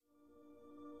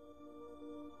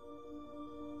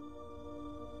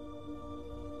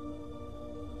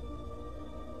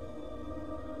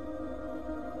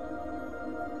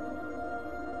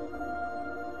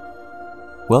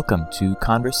Welcome to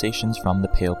Conversations from the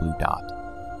Pale Blue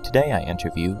Dot. Today I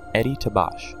interview Eddie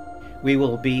Tabash. We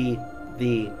will be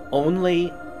the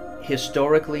only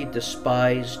historically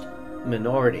despised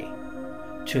minority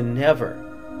to never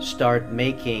start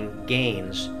making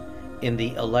gains in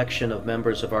the election of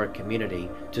members of our community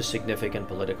to significant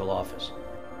political office.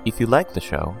 If you like the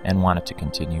show and want it to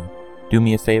continue, do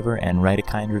me a favor and write a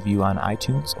kind review on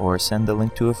iTunes or send the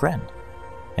link to a friend.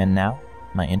 And now,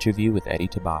 my interview with Eddie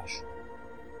Tabash.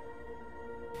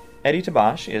 Eddie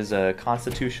Tabash is a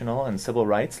constitutional and civil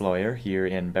rights lawyer here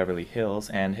in Beverly Hills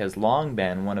and has long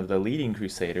been one of the leading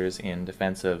crusaders in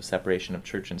defense of separation of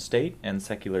church and state and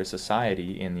secular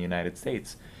society in the United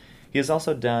States. He has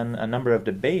also done a number of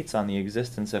debates on the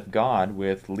existence of God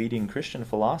with leading Christian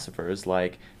philosophers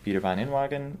like Peter von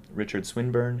Inwagen, Richard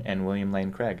Swinburne, and William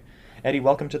Lane Craig. Eddie,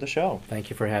 welcome to the show. Thank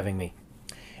you for having me.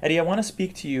 Eddie, I want to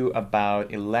speak to you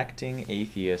about electing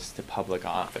atheists to public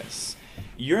office.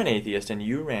 You're an atheist, and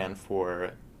you ran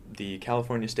for the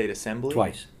California State Assembly?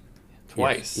 Twice.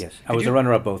 Yes. I was a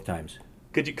runner-up both times.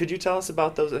 Could you tell us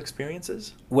about those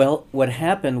experiences? Well, what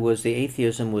happened was the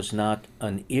atheism was not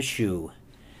an issue,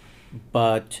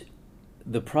 but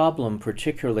the problem,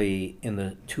 particularly in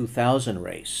the 2000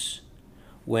 race,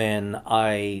 when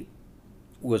I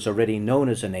was already known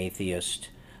as an atheist,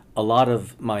 a lot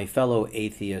of my fellow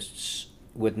atheists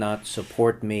would not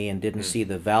support me and didn't see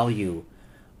the value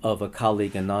of a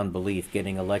colleague in non-belief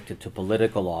getting elected to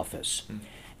political office.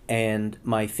 And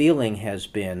my feeling has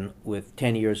been, with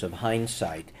 10 years of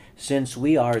hindsight, since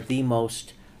we are the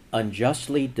most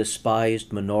unjustly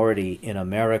despised minority in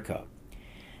America,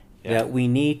 that we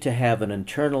need to have an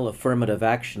internal affirmative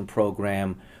action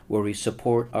program where we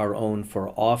support our own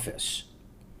for office.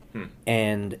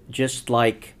 And just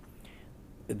like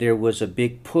there was a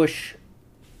big push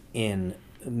in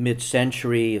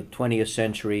mid-century, 20th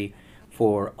century,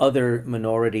 for other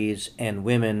minorities and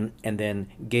women and then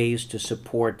gays to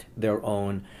support their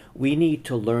own, we need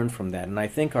to learn from that. And I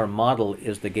think our model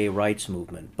is the gay rights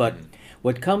movement. But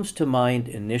what comes to mind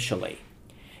initially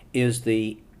is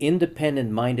the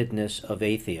independent-mindedness of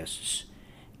atheists.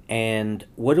 And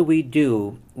what do we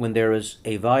do when there is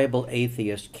a viable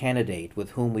atheist candidate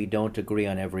with whom we don't agree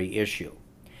on every issue?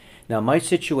 Now, my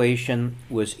situation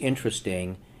was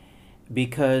interesting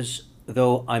because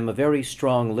though I'm a very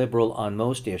strong liberal on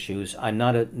most issues, I'm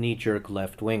not a knee-jerk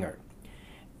left-winger.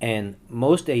 And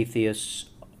most atheists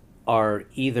are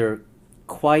either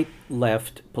quite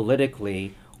left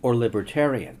politically or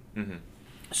libertarian.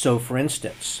 So, for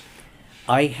instance,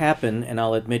 I happen, and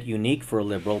I'll admit unique for a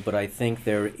liberal, but I think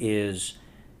there is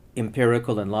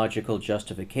empirical and logical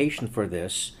justification for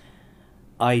this,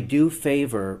 I do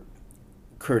favor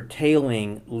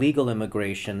curtailing legal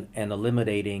immigration and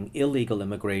eliminating illegal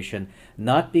immigration,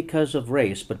 not because of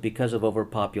race, but because of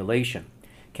overpopulation.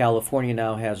 California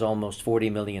now has almost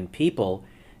 40 million people,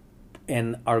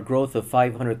 and our growth of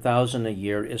 500,000 a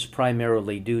year is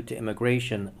primarily due to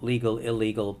immigration, legal,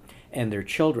 illegal, and their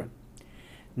children.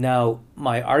 Now,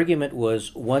 my argument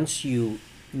was, once you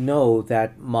know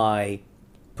that my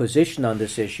position on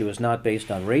this issue is not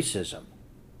based on racism,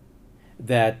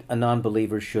 that a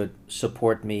non-believer should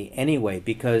support me anyway,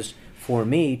 because for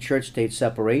me, church-state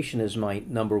separation is my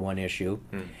number one issue.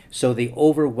 So the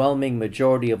overwhelming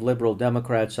majority of liberal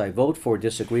Democrats I vote for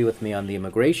disagree with me on the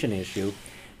immigration issue,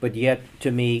 but yet, to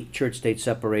me, church-state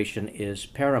separation is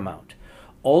paramount.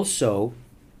 Also,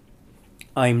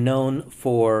 I'm known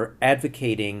for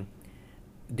advocating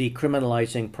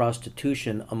decriminalizing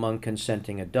prostitution among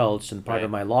consenting adults, and part of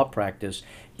my law practice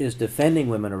is defending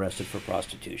women arrested for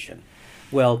prostitution.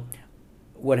 Well,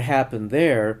 what happened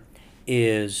there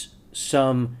is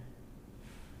some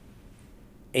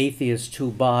atheists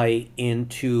who buy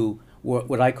into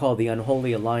what I call the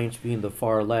unholy alliance between the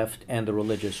far left and the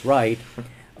religious right,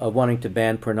 wanting to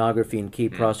ban pornography and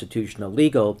keep prostitution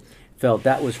illegal, felt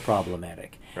that was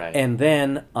problematic. And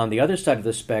then, on the other side of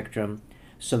the spectrum,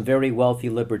 some very wealthy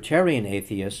libertarian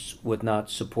atheists would not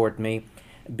support me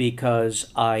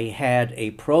because I had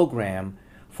a program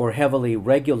for heavily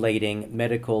regulating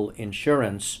medical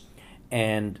insurance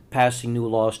and passing new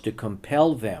laws to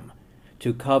compel them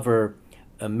to cover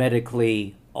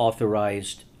medically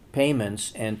authorized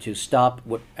payments and to stop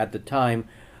what at the time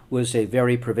was a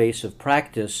very pervasive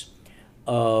practice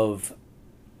of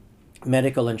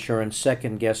medical insurance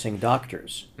second-guessing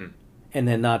doctors and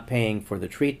then not paying for the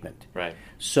treatment.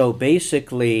 So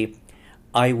basically,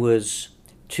 I was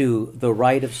to the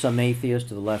right of some atheists,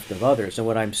 to the left of others. And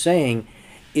what I'm saying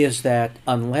is that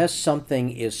unless something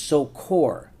is so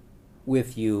core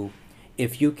with you,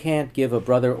 if you can't give a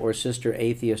brother or sister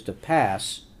atheist a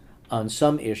pass on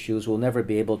some issues, we'll never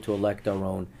be able to elect our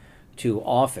own to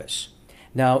office.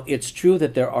 Now, it's true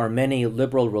that there are many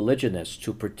liberal religionists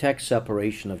who protect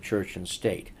separation of church and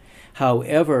state.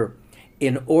 However,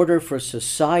 in order for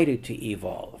society to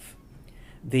evolve,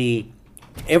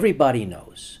 everybody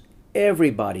knows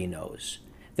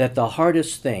that the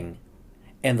hardest thing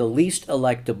and the least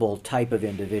electable type of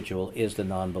individual is the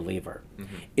non-believer.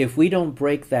 Mm-hmm. If we don't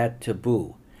break that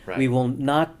taboo, Right. we will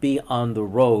not be on the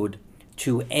road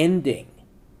to ending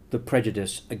the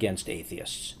prejudice against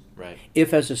atheists. Right.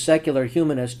 If, as a secular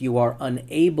humanist, you are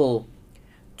unable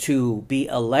to be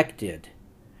elected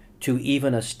to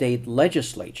even a state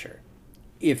legislature,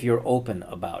 if you're open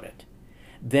about it,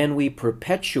 then we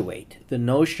perpetuate the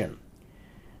notion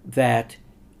that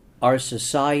our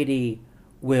society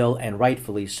will, and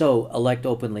rightfully so, elect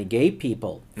openly gay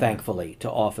people, thankfully, to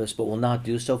office, but will not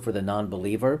do so for the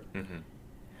non-believer. Mm-hmm.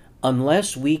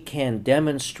 Unless we can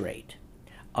demonstrate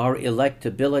our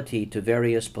electability to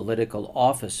various political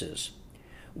offices,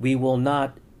 we will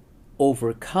not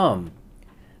overcome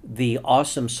the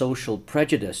awesome social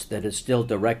prejudice that is still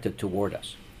directed toward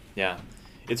us. Yeah.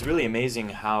 It's really amazing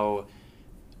how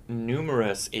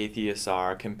numerous atheists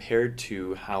are compared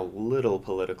to how little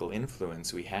political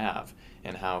influence we have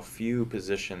and how few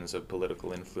positions of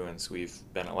political influence we've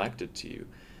been elected to.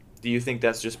 Do you think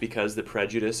that's just because the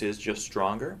prejudice is just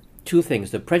stronger? Two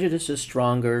things. The prejudice is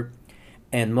stronger,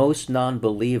 and most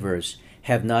non-believers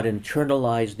have not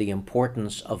internalized the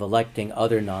importance of electing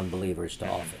other non-believers to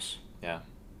office. Yeah.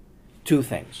 Two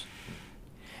things.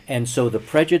 And so the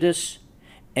prejudice,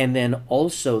 and then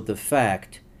also the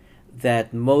fact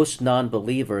that most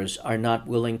non-believers are not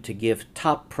willing to give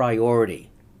top priority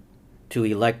to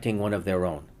electing one of their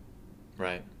own.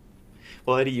 Right.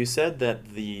 Well, Eddie, you said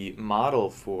that the model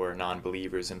for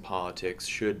non-believers in politics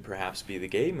should perhaps be the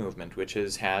gay movement, which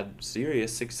has had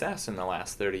serious success in the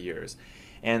last 30 years.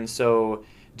 And so,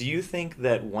 do you think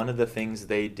that one of the things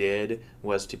they did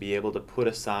was to be able to put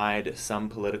aside some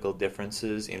political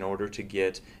differences in order to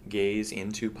get gays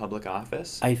into public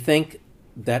office? I think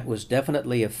that was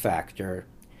definitely a factor.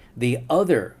 The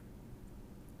other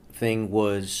thing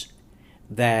was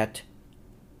that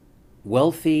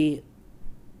wealthy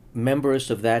members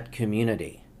of that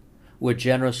community would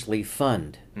generously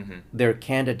fund their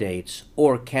candidates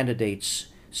or candidates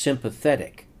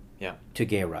sympathetic to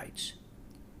gay rights.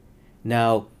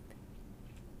 Now,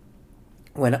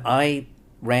 when I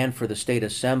ran for the state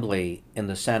assembly in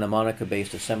the Santa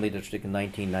Monica-based assembly district in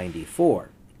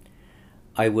 1994,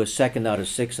 I was second out of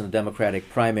 6 in the Democratic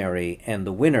primary, and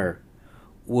the winner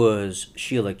was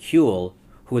Sheila Kuehl,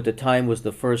 who at the time was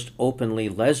the first openly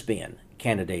lesbian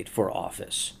candidate for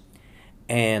office.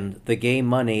 And the gay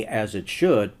money, as it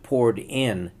should, poured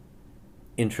in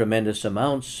tremendous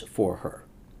amounts for her.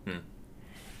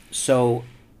 So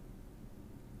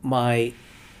my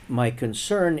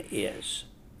concern is,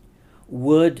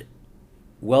 would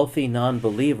wealthy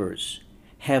non-believers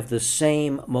have the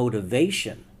same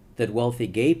motivation that wealthy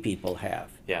gay people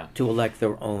have to elect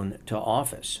their own to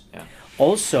office?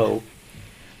 Also,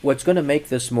 what's going to make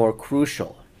this more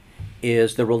crucial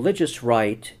is the religious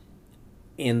right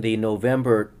in the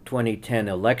November 2010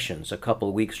 elections, a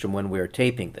couple weeks from when we're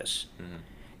taping this,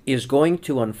 is going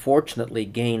to unfortunately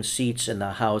gain seats in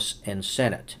the House and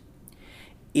Senate.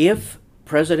 If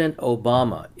President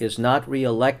Obama is not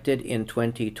reelected in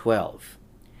 2012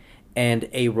 and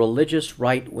a religious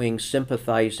right-wing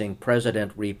sympathizing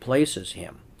president replaces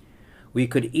him, we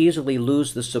could easily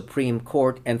lose the Supreme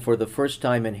Court and for the first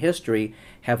time in history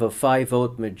have a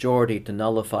 5-vote majority to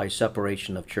nullify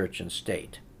separation of church and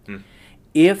state.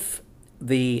 If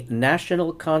the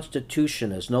national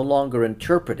constitution is no longer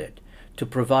interpreted to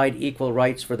provide equal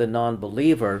rights for the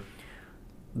non-believer,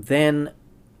 then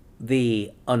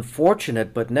the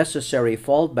unfortunate but necessary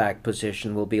fallback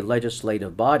position will be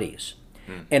legislative bodies.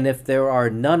 And if there are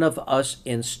none of us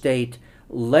in state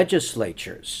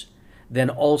legislatures, then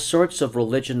all sorts of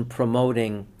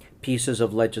religion-promoting pieces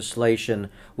of legislation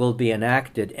will be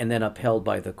enacted and then upheld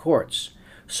by the courts.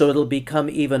 So it'll become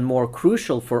even more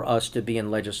crucial for us to be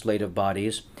in legislative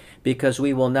bodies because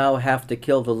we will now have to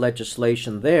kill the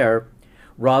legislation there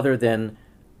rather than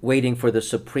waiting for the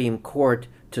Supreme Court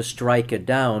to strike it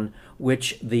down,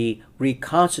 which the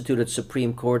reconstituted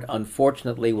Supreme Court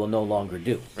unfortunately will no longer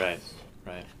do. Right.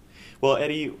 Well,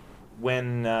 Eddie,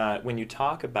 when you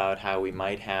talk about how we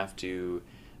might have to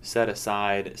set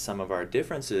aside some of our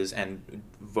differences and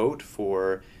vote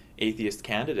for atheist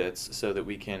candidates so that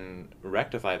we can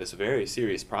rectify this very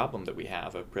serious problem that we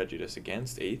have of prejudice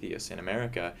against atheists in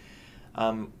America,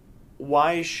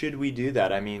 why should we do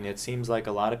that? I mean, it seems like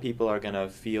a lot of people are going to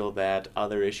feel that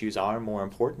other issues are more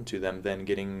important to them than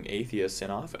getting atheists in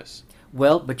office.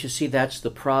 Well, but you see, that's the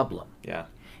problem. Yeah.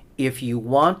 If you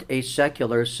want a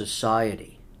secular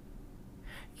society,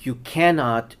 you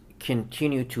cannot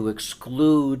continue to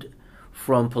exclude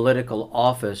from political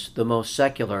office the most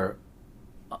secular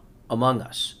among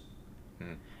us.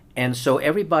 And so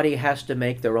everybody has to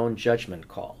make their own judgment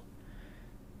call.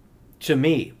 To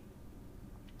me,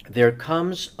 there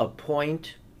comes a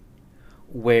point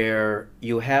where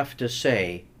you have to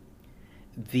say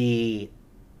the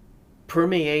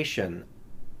permeation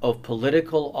of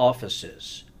political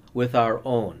offices with our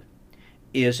own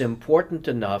is important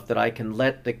enough that I can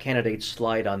let the candidates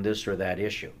slide on this or that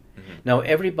issue. Mm-hmm. Now,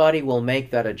 everybody will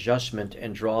make that adjustment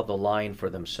and draw the line for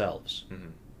themselves. Mm-hmm.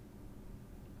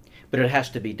 But it has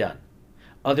to be done.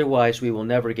 Otherwise, we will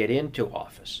never get into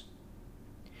office.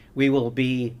 We will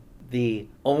be the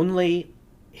only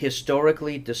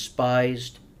historically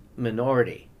despised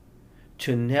minority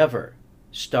to never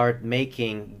start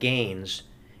making gains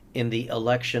in the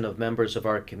election of members of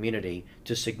our community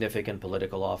to significant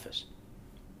political office.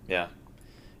 Yeah.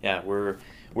 Yeah, we're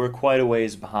quite a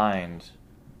ways behind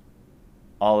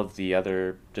all of the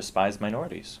other despised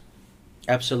minorities.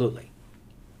 Absolutely.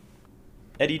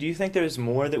 Eddie, do you think there's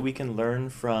more that we can learn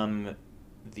from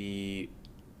the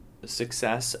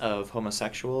success of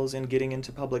homosexuals in getting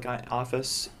into public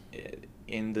office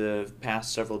in the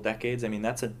past several decades? I mean,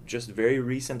 that's a just very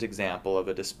recent example of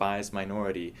a despised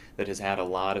minority that has had a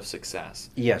lot of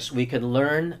success. Yes, we can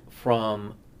learn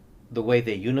from the way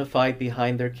they unify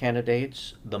behind their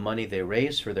candidates, the money they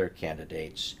raise for their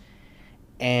candidates,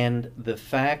 and the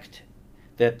fact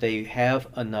that they have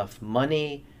enough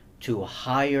money to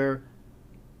hire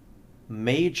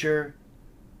major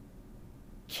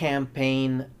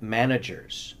campaign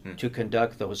managers to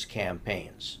conduct those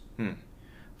campaigns.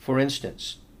 For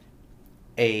instance,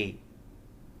 a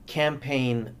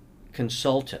campaign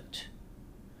consultant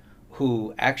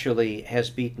who actually has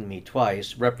beaten me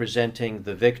twice, representing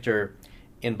the victor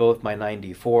in both my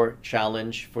 94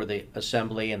 challenge for the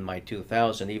assembly and my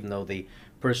 2000, even though the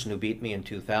person who beat me in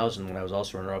 2000 when I was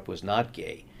also runner-up was not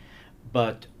gay.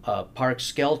 But Park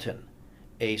Skelton,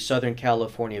 a Southern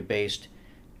California-based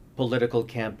political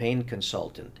campaign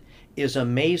consultant, is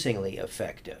amazingly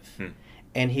effective.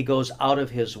 And he goes out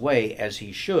of his way, as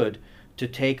he should, to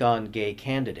take on gay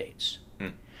candidates.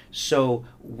 So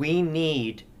we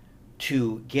need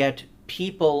to get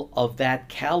people of that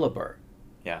caliber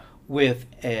with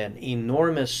an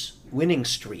enormous winning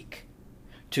streak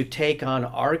to take on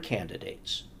our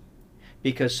candidates.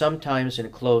 Because sometimes in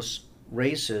close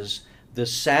races, the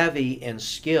savvy and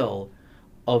skill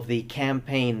of the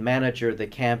campaign manager, the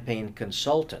campaign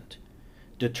consultant,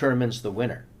 determines the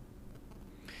winner.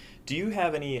 Do you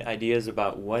have any ideas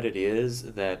about what it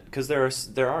is that, because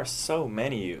there are so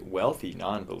many wealthy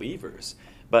non-believers,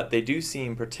 but they do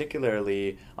seem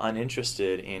particularly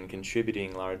uninterested in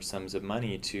contributing large sums of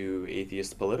money to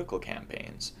atheist political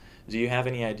campaigns. Do you have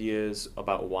any ideas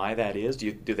about why that is?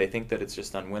 Do they think that it's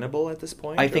just unwinnable at this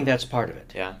point? I think that's part of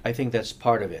it. Yeah. I think that's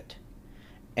part of it.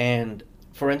 And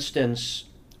for instance,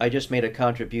 I just made a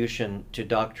contribution to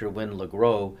Dr. Wynne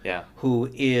LeGros, who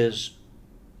is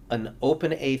an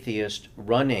open atheist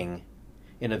running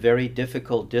in a very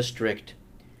difficult district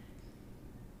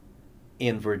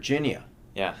in Virginia.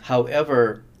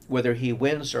 However, whether he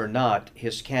wins or not,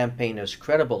 his campaign is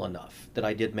credible enough that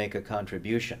I did make a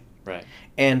contribution. Right.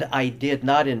 And I did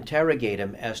not interrogate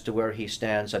him as to where he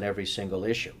stands on every single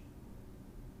issue.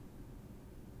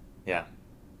 Yeah.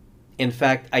 In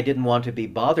fact, I didn't want to be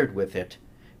bothered with it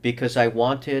because I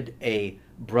wanted a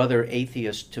brother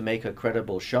atheist to make a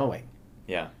credible showing.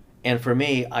 Yeah. And for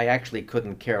me, I actually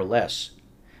couldn't care less,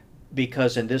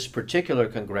 because in this particular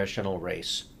congressional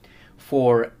race,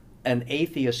 for an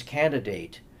atheist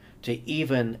candidate to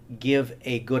even give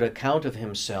a good account of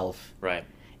himself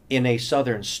in a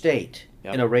southern state,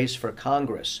 in a race for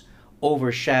Congress,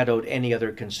 overshadowed any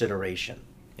other consideration.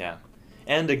 Yeah.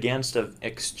 And against an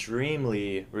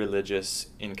extremely religious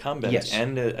incumbent,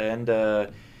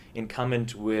 and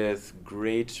incumbent with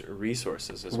great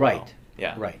resources as well.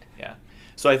 Right. Yeah.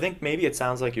 So I think maybe it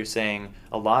sounds like you're saying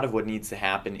a lot of what needs to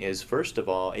happen is, first of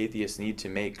all, atheists need to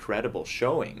make credible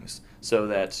showings so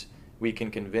that we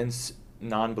can convince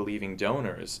non-believing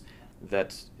donors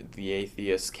that the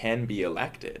atheists can be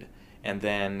elected. And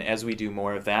then as we do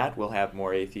more of that, we'll have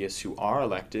more atheists who are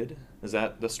elected. Is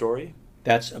that the story?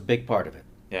 That's a big part of it.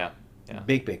 Yeah.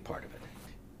 Big part of it.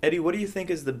 Eddie, what do you think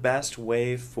is the best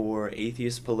way for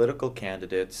atheist political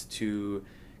candidates to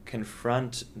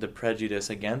confront the prejudice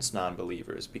against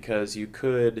non-believers? Because you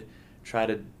could try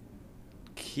to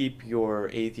keep your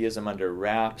atheism under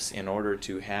wraps in order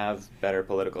to have better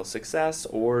political success,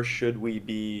 or should we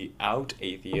be out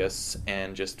atheists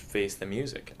and just face the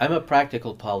music? I'm a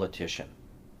practical politician.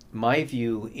 My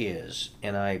view is,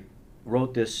 and I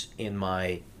wrote this in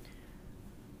my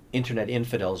Internet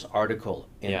Infidels article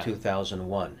in Yeah.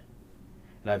 2001,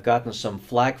 and I've gotten some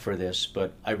flack for this,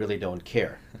 but I really don't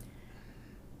care.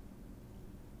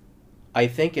 I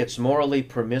think it's morally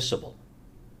permissible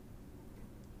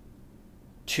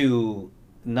to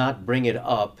not bring it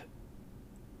up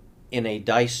in a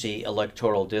dicey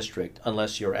electoral district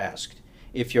unless you're asked.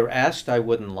 If you're asked, I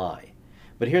wouldn't lie.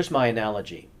 But here's my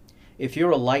analogy. If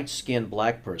you're a light-skinned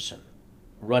black person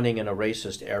running in a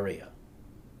racist area,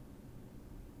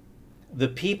 the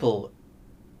people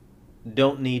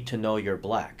don't need to know you're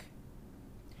black.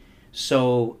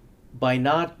 So by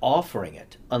not offering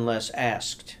it unless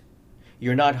asked,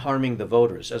 you're not harming the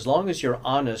voters. As long as you're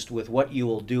honest with what you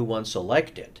will do once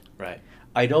elected, Right.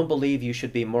 I don't believe you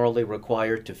should be morally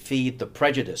required to feed the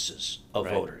prejudices of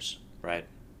Right. voters. Right.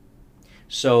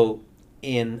 So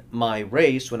in my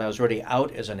race, when I was already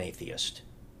out as an atheist,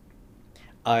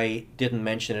 I didn't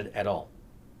mention it at all.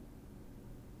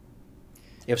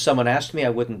 If someone asked me, I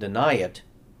wouldn't deny it,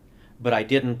 but I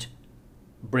didn't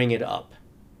bring it up.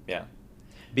 Yeah.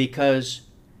 Because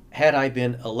had I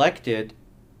been elected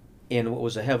in what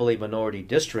was a heavily minority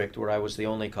district where I was the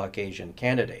only Caucasian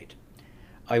candidate,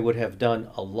 I would have done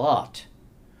a lot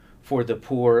for the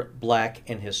poor black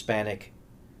and Hispanic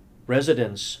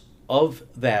residents of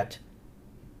that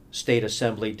state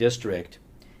assembly district.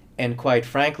 And quite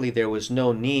frankly, there was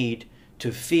no need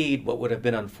to feed what would have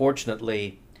been,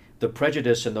 unfortunately, the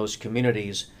prejudice in those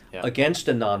communities Yeah. against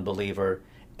a non-believer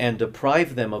and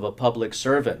deprive them of a public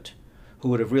servant who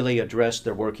would have really addressed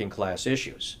their working class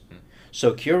issues.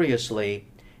 So curiously,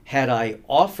 had I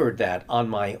offered that on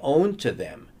my own to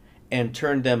them and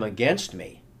turned them against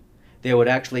me, they would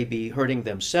actually be hurting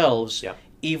themselves, Yeah.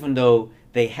 even though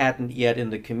they hadn't yet in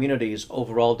the communities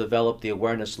overall developed the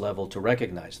awareness level to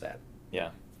recognize that. Yeah.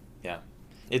 Yeah.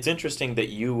 It's interesting that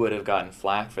you would have gotten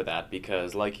flack for that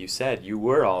because, like you said, you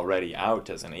were already out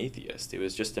as an atheist. It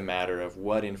was just a matter of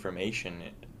what information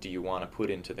do you want to put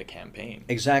into the campaign.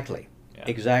 Exactly. Yeah.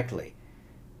 Exactly.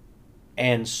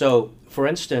 And so, for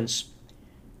instance,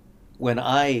 when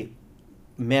I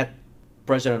met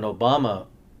President Obama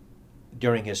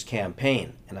during his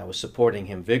campaign, and I was supporting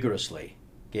him vigorously,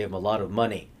 gave him a lot of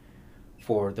money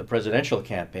for the presidential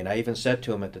campaign, I even said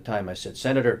to him at the time, I said,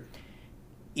 Senator,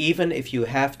 even if you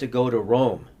have to go to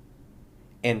Rome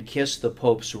and kiss the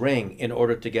Pope's ring in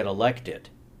order to get elected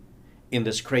in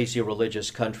this crazy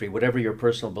religious country, whatever your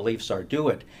personal beliefs are, do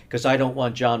it, because I don't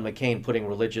want John McCain putting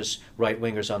religious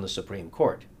right-wingers on the Supreme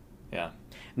Court. Yeah.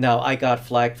 Now, I got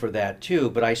flagged for that too,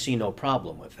 but I see no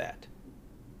problem with that.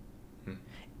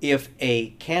 If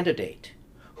a candidate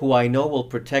who I know will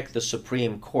protect the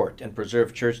Supreme Court and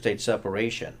preserve church-state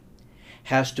separation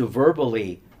has to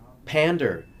verbally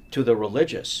pander to the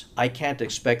religious, I can't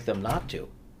expect them not to.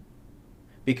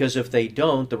 Because if they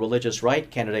don't, the religious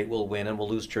right candidate will win and will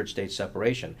lose church-state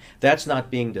separation. That's not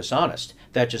being dishonest.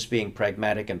 That's just being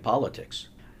pragmatic in politics.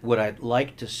 What I'd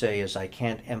like to say is I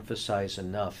can't emphasize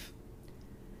enough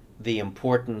the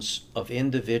importance of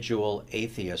individual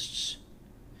atheists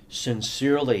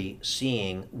sincerely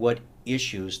seeing what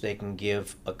issues they can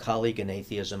give a colleague in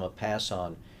atheism a pass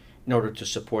on in order to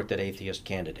support that atheist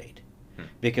candidate.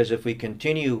 Because if we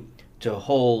continue to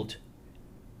hold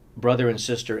brother and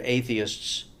sister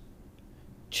atheists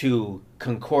to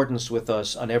concordance with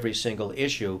us on every single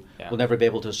issue, Yeah. we'll never be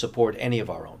able to support any of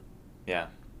our own. Yeah.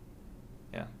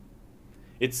 Yeah.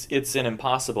 It's an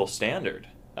impossible standard.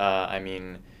 I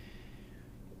mean,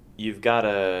 you've got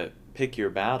to pick your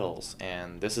battles,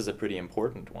 and this is a pretty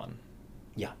important one.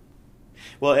 Yeah.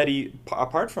 Well, Eddie,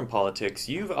 apart from politics,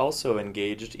 you've also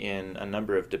engaged in a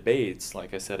number of debates,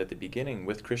 like I said at the beginning,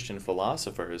 with Christian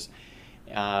philosophers.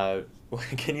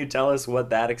 Can you tell us what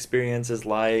that experience is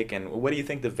like, and what do you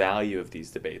think the value of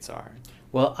these debates are?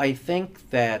 Well, I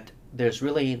think that there's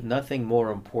really nothing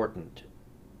more important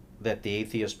that the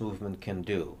atheist movement can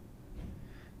do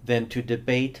than to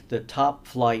debate the top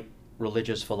flight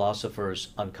religious philosophers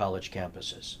on college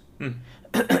campuses.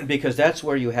 Because that's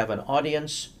where you have an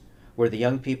audience where the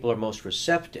young people are most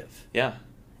receptive Yeah.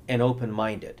 and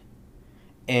open-minded.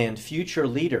 And future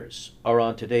leaders are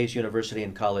on today's university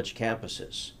and college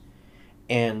campuses.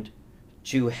 And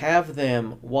to have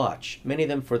them watch, many of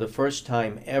them for the first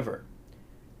time ever,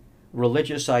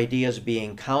 religious ideas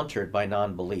being countered by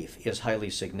non-belief is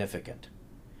highly significant.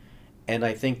 And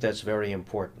I think that's very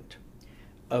important.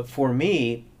 For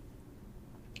me,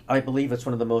 I believe it's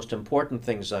one of the most important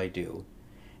things I do.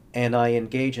 and I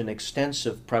engage in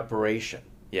extensive preparation.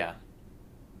 Yeah.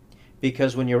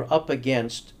 Because when you're up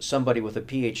against somebody with a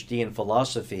PhD in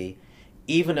philosophy,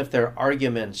 even if their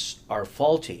arguments are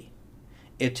faulty,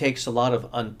 it takes a lot of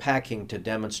unpacking to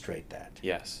demonstrate that.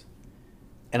 Yes.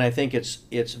 And I think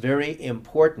it's very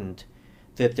important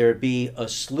that there be a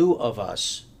slew of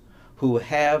us who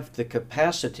have the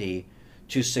capacity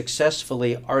to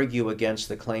successfully argue against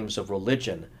the claims of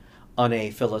religion on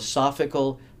a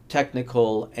philosophical,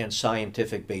 technical, and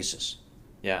scientific basis.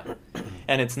 Yeah.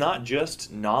 And it's not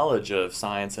just knowledge of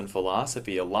science and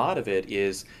philosophy. A lot of it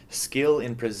is skill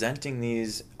in presenting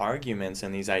these arguments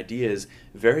and these ideas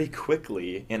very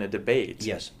quickly in a debate.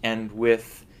 Yes. And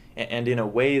in a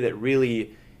way that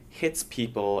really hits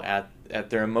people at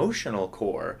their emotional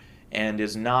core and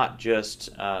is not just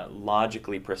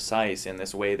logically precise in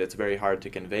this way that's very hard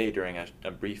to convey during a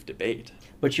brief debate.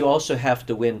 But you also have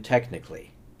to win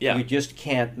technically. Yeah. You just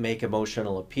can't make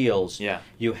emotional appeals. Yeah.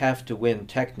 You have to win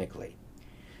technically.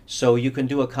 So you can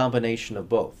do a combination of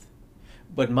both.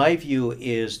 But my view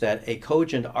is that a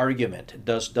cogent argument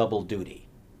does double duty.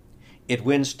 It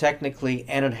wins technically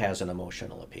and it has an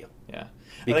emotional appeal. Yeah.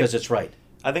 Because it's right.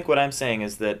 I think what I'm saying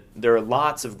is that there are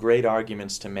lots of great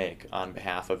arguments to make on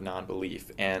behalf of non-belief,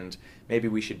 and maybe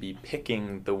we should be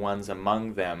picking the ones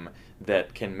among them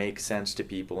that can make sense to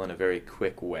people in a very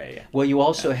quick way. Well, you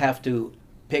also have to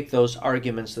pick those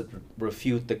arguments that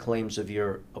refute the claims of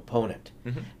your opponent.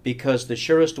 Mm-hmm. Because the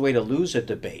surest way to lose a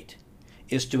debate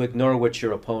is to ignore what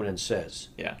your opponent says.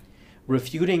 Yeah.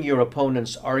 Refuting your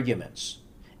opponent's arguments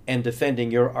and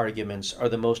defending your arguments are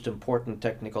the most important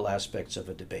technical aspects of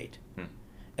a debate.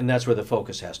 And that's where the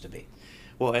focus has to be.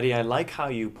 Well, Eddie, I like how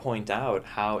you point out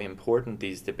how important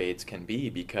these debates can be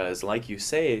because, like you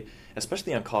say,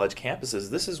 especially on college campuses,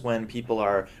 this is when people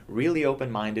are really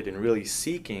open-minded and really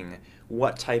seeking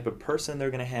what type of person they're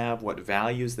going to have, what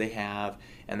values they have,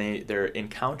 and they're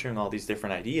encountering all these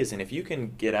different ideas. And if you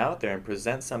can get out there and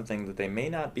present something that they may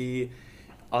not be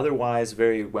otherwise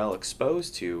very well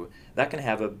exposed to, that can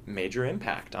have a major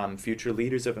impact on future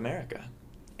leaders of America.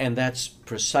 And that's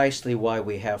precisely why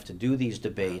we have to do these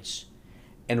debates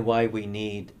and why we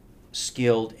need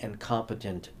skilled and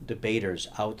competent debaters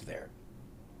out there.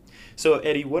 So,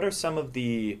 Eddie, what are some of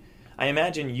I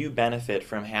imagine you benefit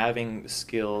from having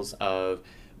skills of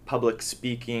public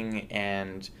speaking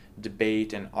and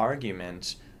debate and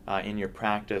argument in your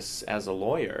practice as a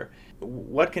lawyer.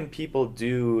 What can people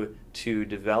do to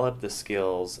develop the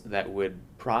skills that would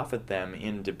profit them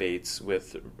in debates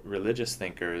with religious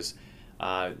thinkers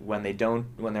when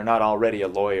they're not already a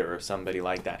lawyer or somebody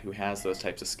like that who has those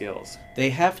types of skills? They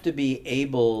have to be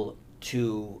able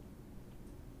to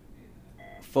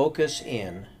focus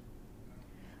in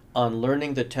on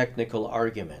learning the technical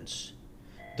arguments,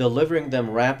 delivering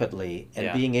them rapidly,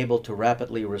 and being able to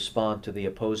rapidly respond to the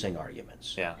opposing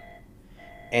arguments. Yeah.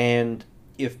 And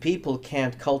if people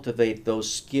can't cultivate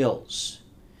those skills,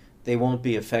 they won't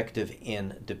be effective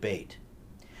in debate.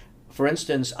 For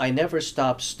instance, I never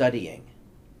stopped studying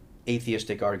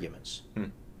atheistic arguments.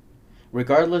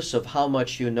 Regardless of how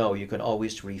much you know, you can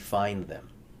always refine them.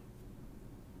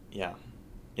 Yeah.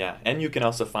 Yeah, and you can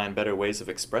also find better ways of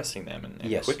expressing them and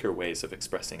Yes. quicker ways of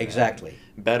expressing them. Exactly.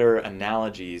 Better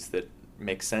analogies that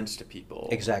make sense to people.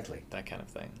 Exactly. That kind of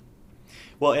thing.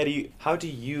 Well, Eddie, how do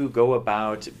you go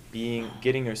about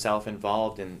getting yourself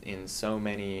involved in so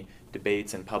many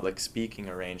debates and public speaking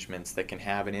arrangements that can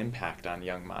have an impact on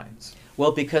young minds?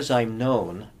 Well, because I'm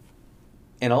known,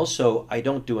 and also I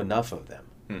don't do enough of them.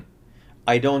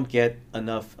 I don't get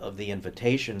enough of the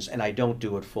invitations, and I don't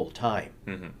do it full time.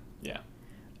 Mm-hmm. Yeah.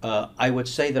 I would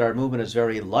say that our movement is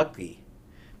very lucky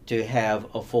to have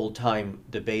a full-time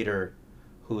debater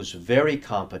who's very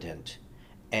competent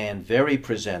and very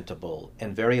presentable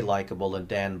and very likable, and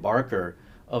Dan Barker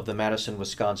of the Madison,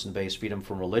 Wisconsin-based Freedom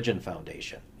from Religion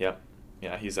Foundation. Yep.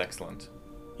 Yeah, he's excellent.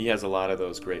 He has a lot of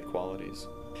those great qualities.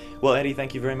 Well, Eddie,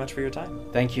 thank you very much for your time.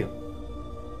 Thank you.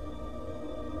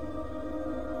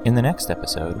 In the next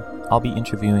episode, I'll be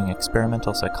interviewing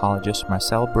experimental psychologist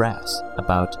Marcel Brass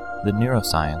about the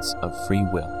neuroscience of free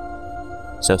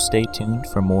will. So stay tuned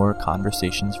for more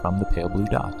conversations from the Pale Blue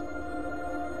Dot.